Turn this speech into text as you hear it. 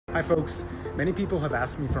Hi folks, many people have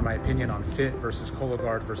asked me for my opinion on FIT versus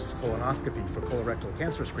Cologuard versus colonoscopy for colorectal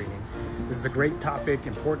cancer screening. This is a great topic,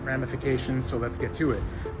 important ramifications, so let's get to it.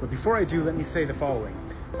 But before I do, let me say the following.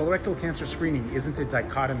 Colorectal cancer screening isn't a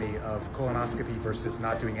dichotomy of colonoscopy versus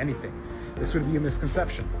not doing anything. This would be a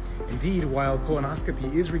misconception. Indeed, while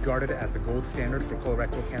colonoscopy is regarded as the gold standard for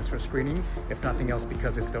colorectal cancer screening, if nothing else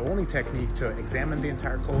because it's the only technique to examine the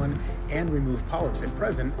entire colon and remove polyps if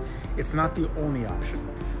present, it's not the only option.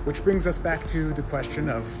 Which brings us back to the question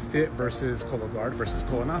of FIT versus Cologuard versus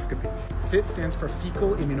colonoscopy. FIT stands for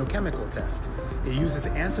fecal immunochemical test. It uses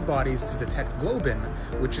antibodies to detect globin,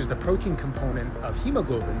 which is the protein component of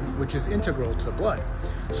hemoglobin, which is integral to blood.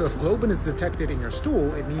 So if globin is detected in your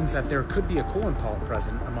stool, it means that there could be a colon polyp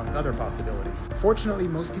present, among other possibilities. Fortunately,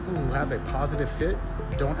 most people who have a positive FIT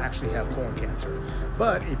don't actually have colon cancer,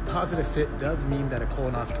 but a positive FIT does mean that a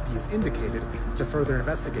colonoscopy is indicated to further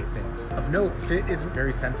investigate things. Of note, FIT isn't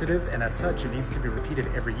very sensitive, and as such, it needs to be repeated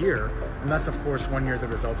every year, unless of course 1 year the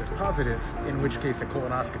result is positive, in which case a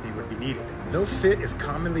colonoscopy would be needed. Though FIT is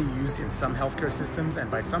commonly used in some healthcare systems and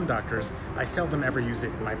by some doctors, I seldom ever use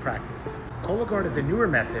it in my practice. Cologuard is a newer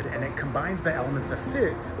method, and it combines the elements of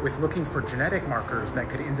FIT with looking for genetic markers that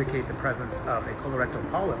could indicate the presence of a colorectal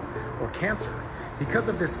polyp or cancer. Because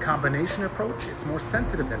of this combination approach, it's more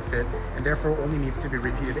sensitive than FIT and therefore only needs to be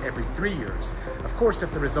repeated every 3 years. Of course,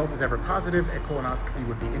 if the result is ever positive, a colonoscopy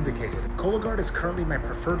would be indicated. Cologuard is currently my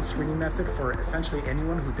preferred screening method for essentially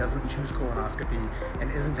anyone who doesn't choose colonoscopy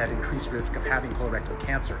and isn't at increased risk of having colorectal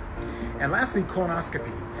cancer. And lastly,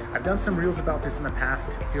 colonoscopy. I've done some reels about this in the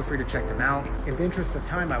past. Feel free to check them out. In the interest of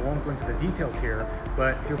time, I won't go into the details here,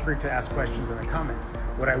 but feel free to ask questions in the comments.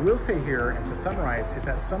 What I will say here, and to summarize, is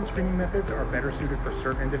that some screening methods are better suited for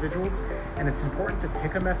certain individuals, and it's important to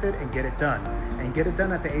pick a method and get it done. And get it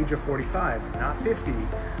done at the age of 45, not 50,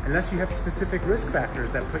 unless you have specific risk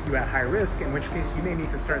factors that put you at high risk, in which case you may need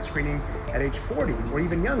to start screening at age 40 or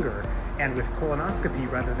even younger, and with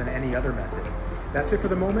colonoscopy rather than any other method. That's it for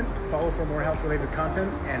the moment. Follow for more health-related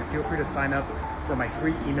content, and feel free to sign up for my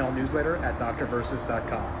free email newsletter at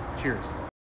drversus.com. Cheers.